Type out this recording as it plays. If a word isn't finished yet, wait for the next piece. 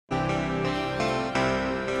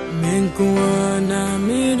Menkuana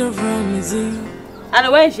made of Ramsey.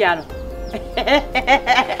 And where's Yano?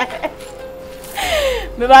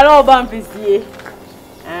 Me balo bumpy see.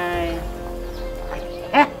 Aye.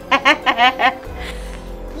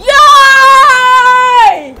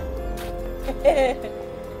 Yay!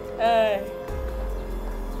 Aye.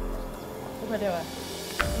 Whatever.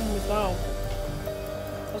 Miss Long.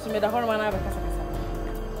 What's the matter? How am I ever casa?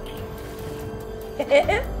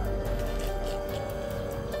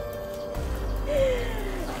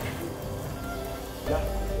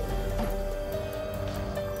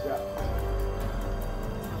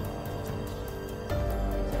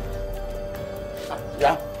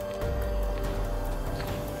 Yeah.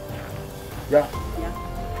 Yeah.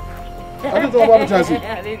 I didn't know about Chancy.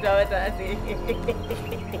 I didn't know about Chancy.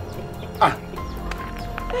 Ah.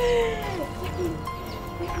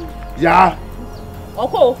 Yeah.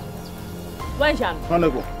 Okay. Where's Jan?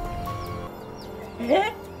 Honorable.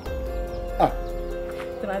 Eh? Ah.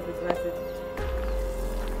 Transit.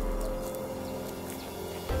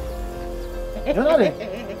 Janade.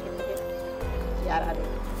 Yarade.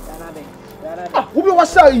 Ah, who be what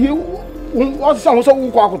say you? What sound so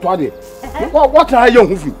who kwako to ade? What are you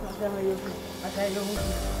who?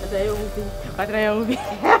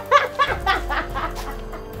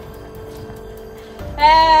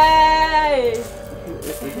 Hey!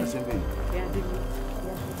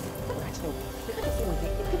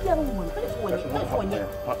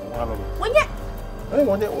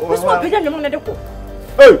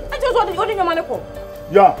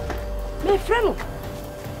 Yeah. My friend.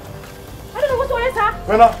 I don't know what's on it, sir.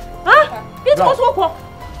 Huh? It's what's what?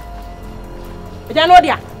 I don't know,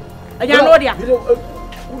 dear. I don't know, dear.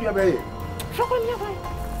 Who you be?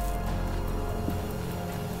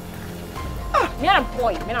 Ah, me and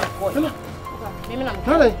boy.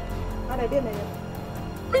 Nale.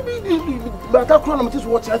 Maybe but that crown is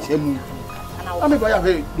what I tell you. I mean, by a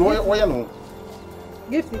way, do I know?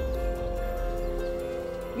 Gifty.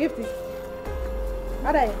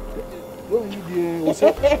 Ada. What's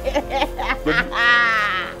it?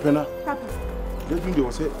 Pena. Papa. Let me do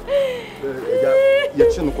what's it?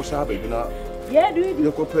 Yet, you know, baby. Now, yeah, do it.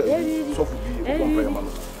 You could pay soft be one.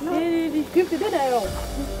 Gifty, did I know?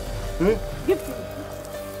 Gifty.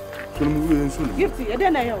 Gifty, I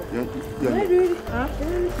don't know.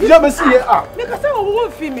 You never see it up. Because I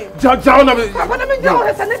won't feel me. Jump down of it.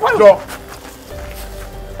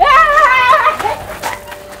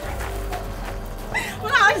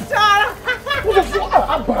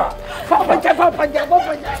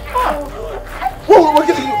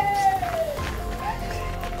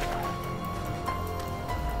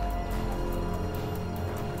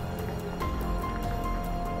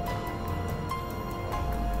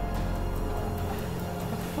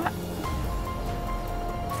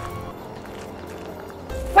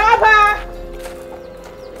 Papa,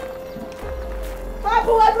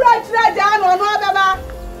 what right that down on Baba?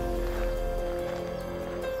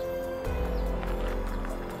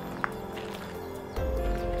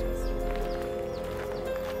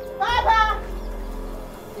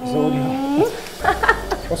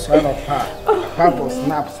 What's wrong with Papa?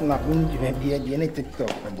 Snap, you may be a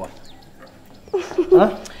TikTok, boy.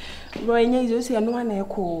 Huh? Boy, you see, no one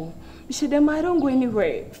echo. You should them, I don't go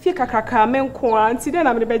anywhere. Fika kaka, men quanti, then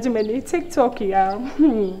I'm the Benjamin TikTok here.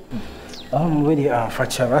 Really,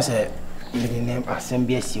 Fatcher, I said, the name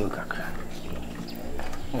Assembly Kaka.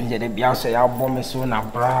 When you be outside, I'll bomb me soon. A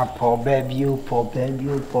bra, poor baby.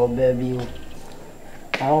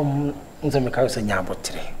 Into my house in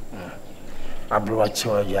Yabotre. I brought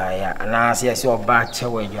Choya, and I see your back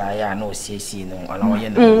Choya, no CC, no,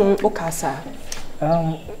 and Okasa.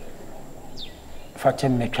 Fatcher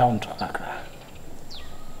me count Kaka.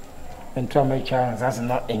 And try my chance, that's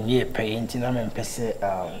not a year painting. I'm in Pesse,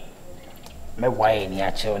 my wine,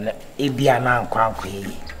 Yacho, Ibiana,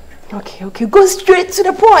 Quanqui. Okay, go straight to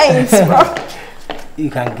the point. You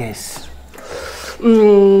can guess.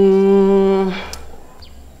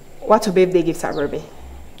 What a birthday gift, Ruby?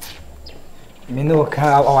 Me know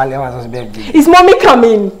how our was birthday. Is mommy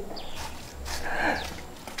coming?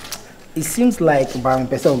 It seems like by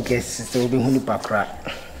person guess so be huni pakra.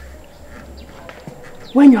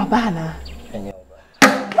 When you're banner.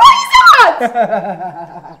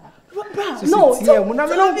 What is that? No,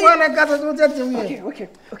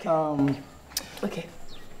 okay.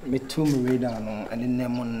 Me too me read down and then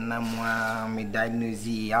namwa me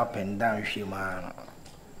diagnose up and down shima.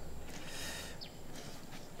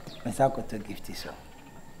 Me sa ko to Gifty so.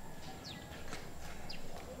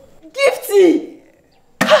 Gifty!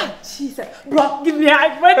 Jesus, bro, give me a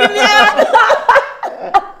hug,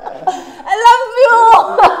 I love you.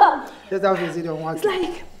 Just how you see the one. It's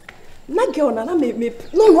like Na girl na me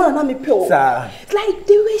no one na me pill. Like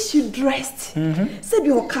the way she dressed. Said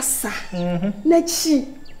your kasa. Na chi.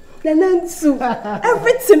 Na nansu.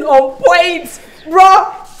 Everything on point.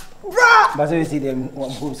 Bro. But you see them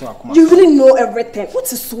you really know everything.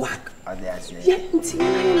 What's a swag? Yeah,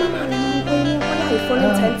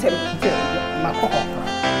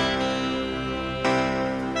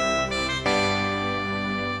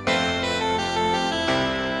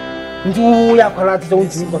 you are correct.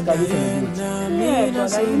 Don't you? But you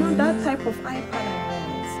know that type of iPad I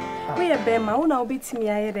want. We are Bema. Una beat me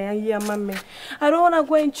here and you mammy. I don't wanna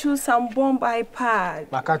go and choose some bomb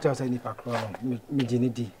iPad. My cat was any background. Me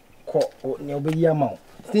Jenny Ko neobe yamau.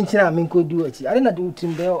 Thinking I mean could do it. I didn't do it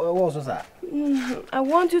in there also, sir. I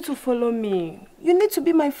want you to follow me. You need to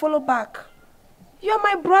be my follow back. You're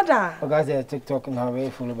my brother. Oh, guys, they're TikTok and how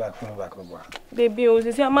follow back. Baby,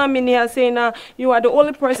 you see, mommy here saying you are the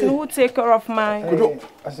only person who take care of mine.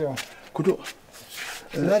 Could you?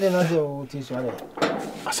 Let another teach you.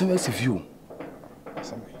 I say, Miss View.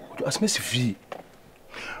 As Miss V.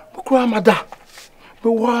 Grandmother.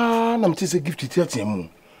 But one, I'm just a gifty 30 moon.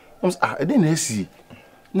 I didn't see.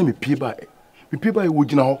 Let me pay by. We pay by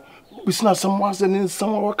wood now. We snap some once and then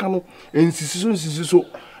some of our canoe and so.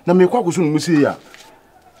 Na me kwa kusu musi ya.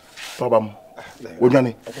 Babam.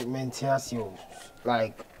 Ojani. Maintias you.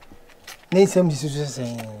 Like name some decisions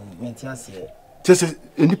saying maintias here. Just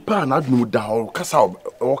any pa na adunu da o kasa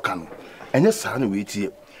o kanu. Enye sa na we tie.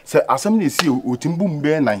 Se asem na esi o timbu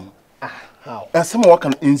mbe nan. How? Asem o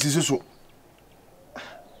kan insisi so.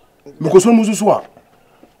 Me koso musu so a.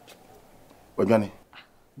 Ojani.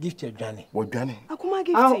 Gift Ojani. Ojani. Akuma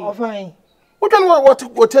Gifty. Oh, fine.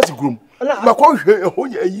 What is groom? Ma ko hwe ho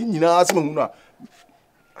yi nyina asem hu no a.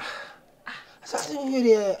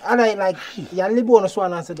 I like ya libo on so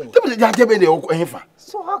answer them. Ya tebe de o hefa.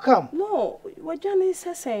 So how come? No, what Johnny is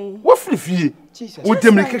saying. What free fee? Jesus. Wo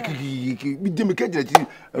dem keke bi dem keke jati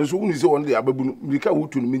so unu se won de ababu no mi ka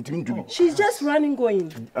wotu no mintim ntubi. She's just running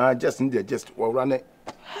going. Just in there just run it.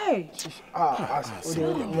 Hey.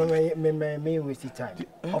 Me waste time.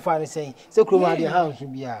 Of I saying, so Kroma the house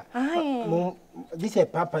should be this is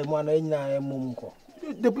Papa Mwana na mum ko.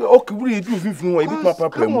 The okay we do 15 way bit my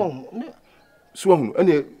papa. So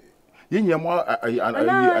and yenya mo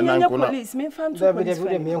an police me fan to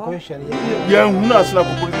me question. Yeah, who knows na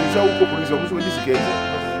ko police say ko police so this case.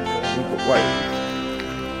 Why?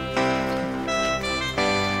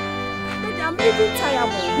 I'm even tired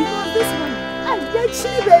because this one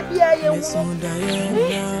baby, I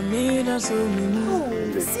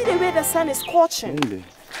see the way the sun is scorching.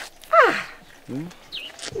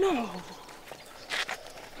 No.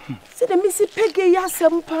 See the missy piggy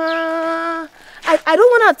yasempa. I don't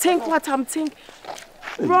want to think what I'm thinking.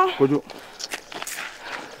 Bro.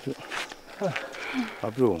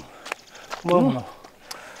 Bro. Mom.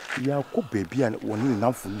 Ya ko baby and one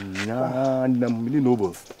enough for na mini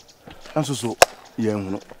nobles. And so yeah,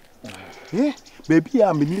 no. Eh, baby,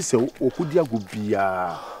 I'm in this okudia go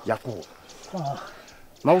bia yako.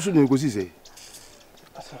 Now so dey go see say.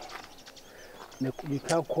 We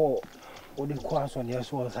can call all the cars on your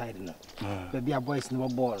side no. Baby a boys no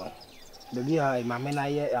ball no. Baby my men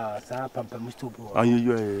are sa pampa musto bro. Ah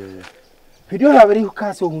yeah. We don't have any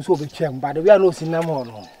cars so so be check but we are no cinema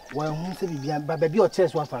no. Well, who say bibia baby o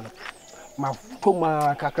chest one fan. Ma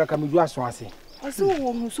koma kakra me ju aso ase. Ase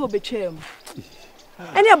wo so be check.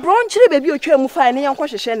 And your brunch baby, you mu fine, and you're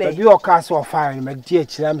share. Baby, your castle fine, my dear,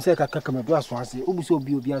 I'm saying, Kakama, do us once. Who so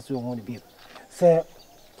be so on the beer. Say,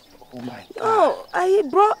 oh my God. Oh, I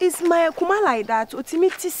bro, it's my Kuma like that,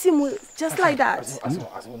 Timothy, just like that.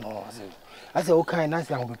 I said, okay, nice,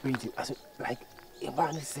 I will be painted. I said, like,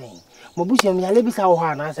 Ivan is saying, Mobushi, me, I live our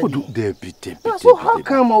hand. I said, there be. So how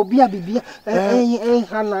come I'll be a baby?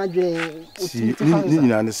 Hannah,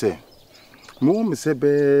 Nina, say. No me say be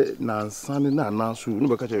na nsane na ananso no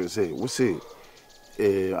be ka tell you say we say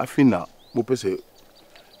afina mo pese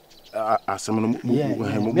asem no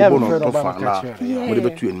mo no to fa na mo de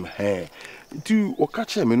betu en he ti o ka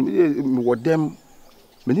che me wo dem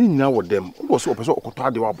me ni nyina wo dem wo so pese okoto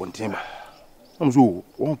ade wa bonten ba am so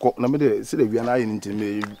won ko na me de se de wi na ayi ntin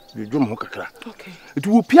me dwom ho kakra okay ti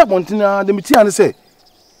wo pia bonten na de me ti an say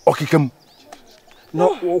okikam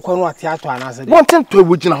no wo ko no ati ato anase de bonten to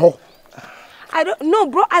wo gina ho. I don't know,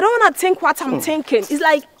 bro. I don't want to think what I'm thinking. It's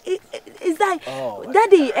like,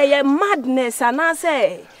 Daddy, a madness, and I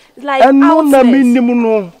say, it's like, and no, minimum,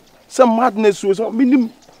 no, some madness was minimum.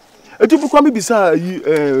 A people come beside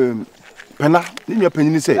you, Penna, in your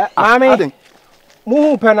penny say, I'm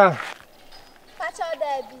Moo Penna. Catch our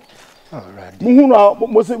daddy. All right. Mohuna,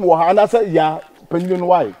 Mosim, Wahana say, ya, Penny,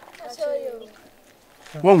 why? I'll show you.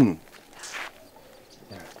 One,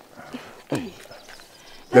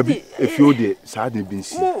 If you did, sadly been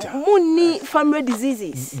Mooney family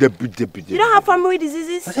diseases. You don't have family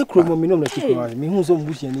diseases? I said, me who's on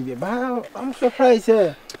bush and but I'm surprised.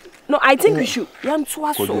 No, I think we should. Yam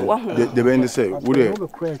twaso. The band say, would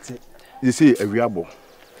you see a reable?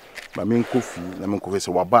 My main coffee, I mean, coffee,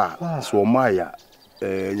 so waba, so Maya,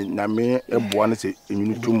 Name, a one say,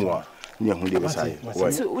 in Tumwa, near who they were saying.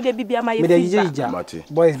 So would they be my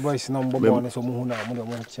boys, number one, so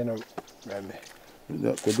Muna, channel.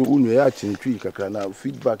 Could do only arching tree, Cacana,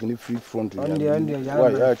 feedback in the free front. Why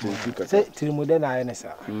arching tree? Say, till modern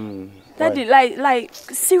INSA. Daddy, like,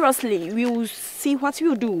 seriously, we will see what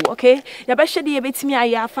you do, okay? You better be able to me,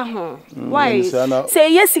 I why?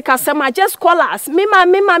 Say yes, Sika, just call us. Me,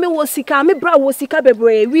 mommy was Sika, me, bra was Sika,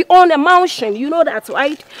 baby. We own a mountain, you know that,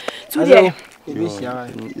 right? Today.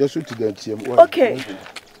 Yes, to them. Okay,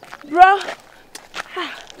 bro.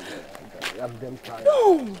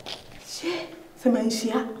 No.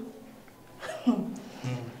 Semansia.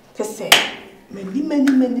 Say,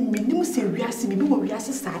 many say we are seeing we are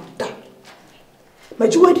sad.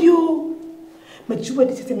 Majuadio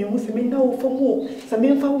is a man now for more. Some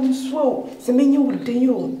men found slow, some men you would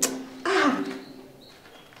do. Ah,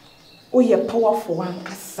 oh, you're powerful one,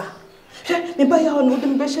 Cassa. Maybe I know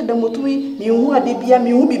them better than what we knew. What they be a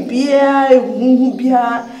me be beer, who be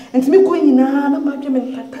and to me going in a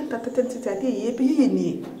argument.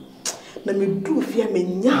 Na me do fear me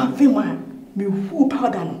nya vema me hu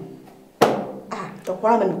powder no the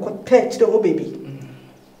one me ko touch the whole baby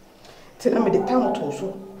till na me the time to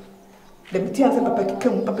so the biti an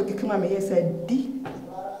papa kikam me yes di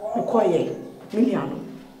me ko ye me nya no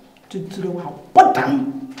to wa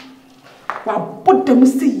bodam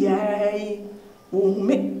see yai wo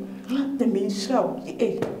me the me show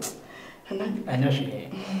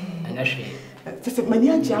ana she se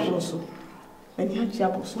mania diablo so and you had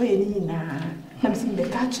jabs way in I'm seeing the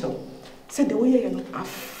catch though. Said the way you know, a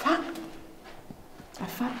fat,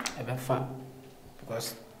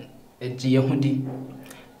 because a geohundi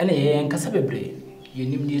and a young Cassabre, you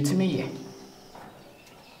knew to me.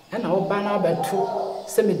 And our banner about two,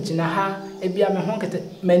 Semijinaha, a biam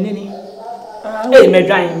honket, Menini. Eh,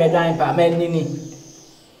 Medine, by Menini,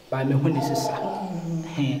 by me when this is.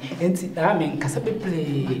 And I mean Cassabre,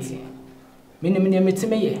 Minimum to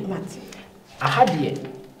me. I had ye.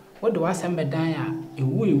 What do I send Medina? A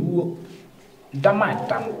woo,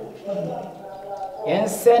 damn. Yen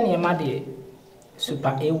send your muddy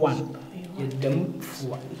super A1. You dumb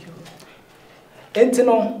fool.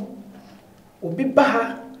 Entino will be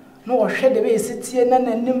baha. No, shed the way sit here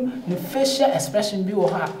and him the facial expression be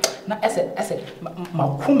her. Not as a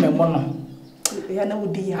Macume mono. I am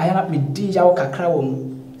not me Diao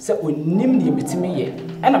Cacrawum. So we name the bit me yet.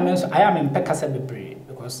 And I am in Peccasabri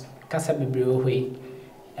because. Kasa bebree hwe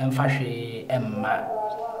emfahwe emma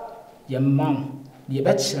ye mam ye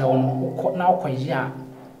betchire won ko na akoye a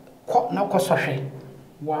ko na kosohwe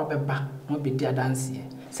wa beba no be dia dance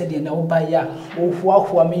se de na wo ba ya wo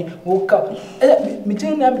huahua mi wo ka mi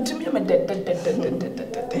tin na mitimi me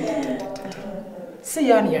se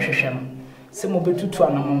ya na ye hwehwe no se mo betutu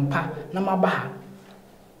anampa na maba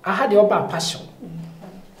aha de oba pasho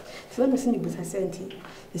so me se ni busa senti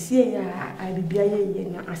see ya bibia ye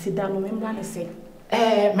na asida no memra ne se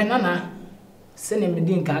menana se ne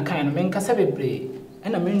medin kan kan no menkasa bebre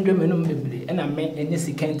na mendwe menum bebre na me ene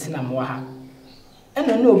sikanti na mo ha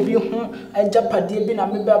na obi hu ajapade bi na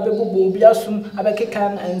me ba bebobo obi asum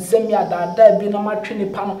abekeka nsem ya dada bi na matwe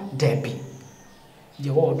nipa no debi je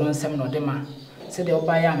wo don nsem no de ma se de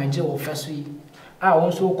oba ya meje wo faso yi a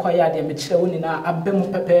won so koya de me kire woni na abem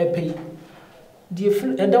pepepe die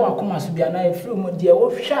fru eda wakoma so bia na efru mu die wo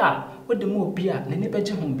hwa wo de mu obi a ne ne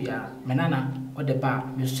beje hu bia menana wo de ba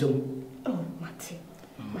mesom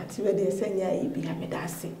mati we de senya e bia me da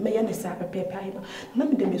ase me ye ne sa pepepe ai na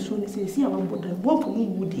me de meso ne se si awon bodan bo fo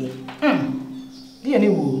mu wu die die ne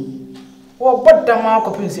wu wo bodam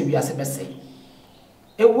akopin se bia se bese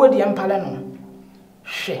e wo die mpale no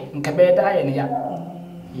hwe nka be da ye ne ya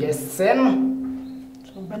yesen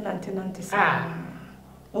so banante sa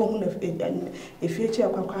oh no if you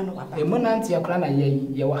check kwa no papa e monanti akra na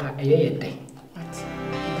ye wa ha ye de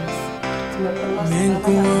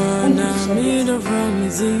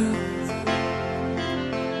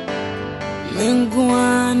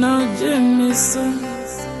Menguana Jemisa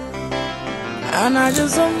and I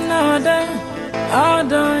just know that I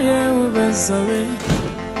don't hear with sorry.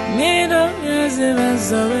 Middle years even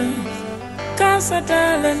sorry. Casa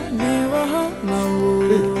talent never home my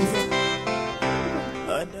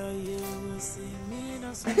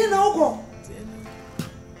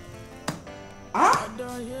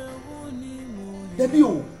Debbie,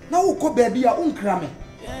 now go baby, uncrame.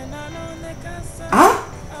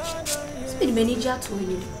 Maybe manager to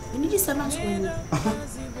win. Manager someone to win.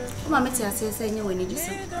 Come on, Mattia says, I know when you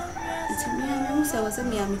say. It's me, I was a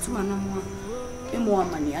mere to my number. More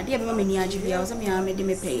money. I didn't have many Agyeiwaa. I was a mere made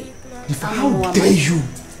me pay. How dare you?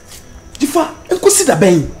 Difa, consider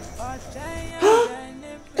bem. Huh?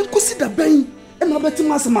 Consider bem. And I'm betting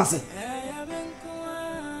mass.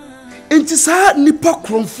 Enti saa nipa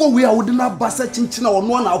kromfo we a wode na basa chinchina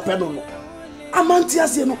ono na opedo no amanti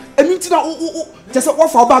ase no enti na je se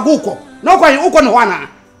wofa bag ukọ na okwan ukọ no wana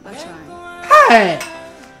hey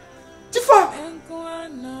Difa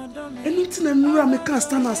enti na nura me kan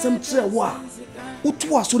stand asem kire wo a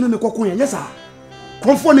utu aso no ne kokon ya yesa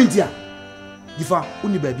kromfo ne ndia Difa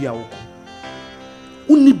uni baabi a ukọ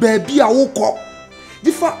uni baabi a ukọ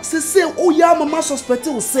Difa se o ya mama suspect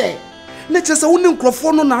o say na chese woni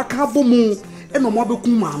nkrofo no na aka bomu e no mo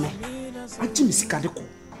abekun maame agye misika de ko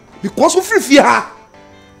because wo frifie ha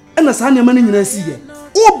e na saa nyama ne nyina siye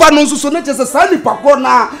wo ba no nso na chese saa nipa kro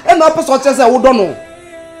na e na opeso chese wo do no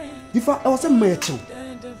Difa e wose ma yechew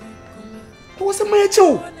e wose ma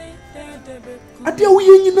yechew ade wo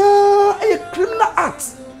ye nyina e criminal act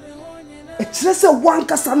e kire se wan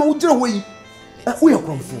kasa na wo gire wo yi wo ye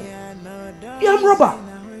kromfo ya mroba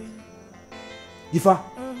Difa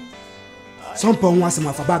some pon wants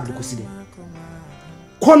my bag to consider.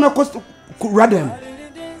 Corner cost radem.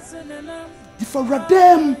 If I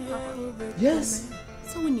radem, yes.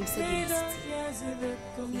 So when you say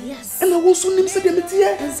yes, and I want some names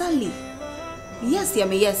exactly. Yes,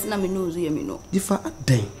 yes, na me know. If I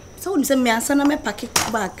then. So when you say me answer na me pack it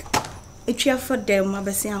bag. It's here for them. I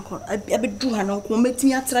be saying uncle. I be do hanon. Come meet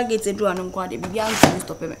me at Tragate. Do hanon. Go ade. Be answer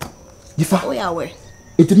stop me. If I. Oh yeah, where?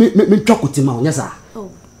 It me talk with him now. Yes sir.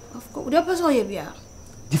 Oh. What person you be?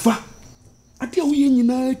 Difa, ade wo ye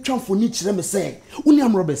nyina twamfo ni kire me say, woni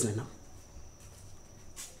am Roberts na.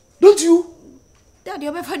 Don't you? Daddy,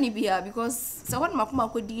 you be funny bia because so what makoma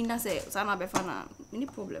ko di na say sana be fana, any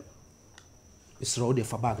problem. It's road dey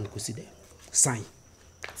for bag no consider. Sign.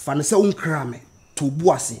 Fa ne say unkra me, to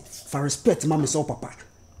bu ase, fa respect ma me say papa.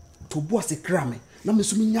 To bu ase kra me, na me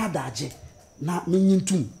so me nya adaje, na me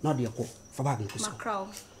nyintum na de ko fa bag no consider. Macrow.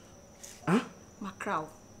 Huh? Macrow.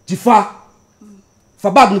 Difa.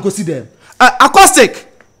 For bag no consider. Acoustic.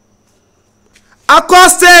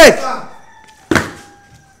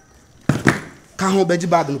 Can't hold beji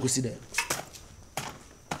bag no consider.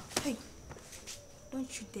 Hey.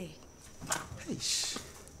 Don't you dare. Hey.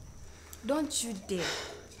 Don't you dare.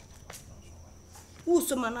 Who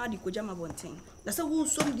so manadi ko jama bonten. That's who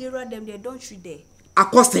some dey ra them there, don't you dare.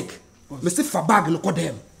 Acoustic. Me say for bag no ko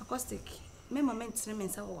dem. Acoustic. Me moment three men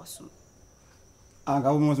say was.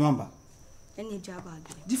 Aga wo mo mamba. Any job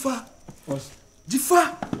again. Difa.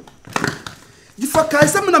 Difa kai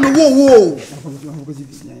se me na me wo.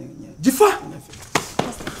 Difa.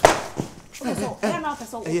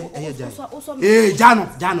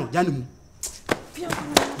 Janu.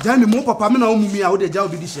 Janu mo papa me na wo mumi a wo de ja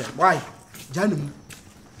obi di she. Why? Janu.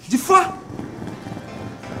 Difa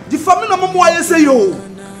me na mo aye say yo.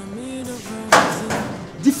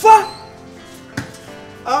 Difa.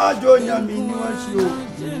 Ajonya mini wachio.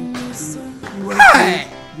 Hey!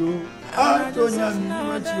 Yo. Ajonya mini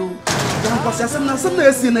wachio. Dan kwase asem na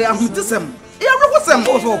esi na ya hutisem. Ya rewosem.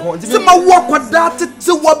 Se ma wo kwada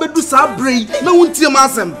tete wo bedu sa brei na wuntie ma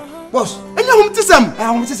asem. Boss, enya hutisem.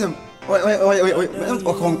 Hutisem.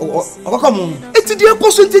 Okokom. Eti die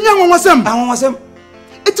koso ntenya nwonwasem. Nwonwasem.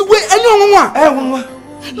 Eti we enya nwonwa. Nwonwa.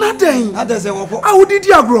 Na den. Adese woko.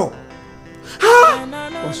 Awudidi agro. Ha?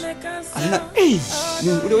 Boss. Ana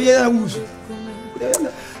ude ye na wusu.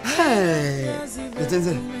 Hey.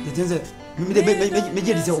 Detenze. Me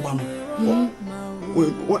je dise obama. Ne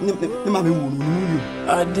ma me wu no.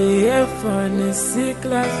 Adeapena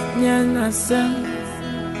siklas nyana sem.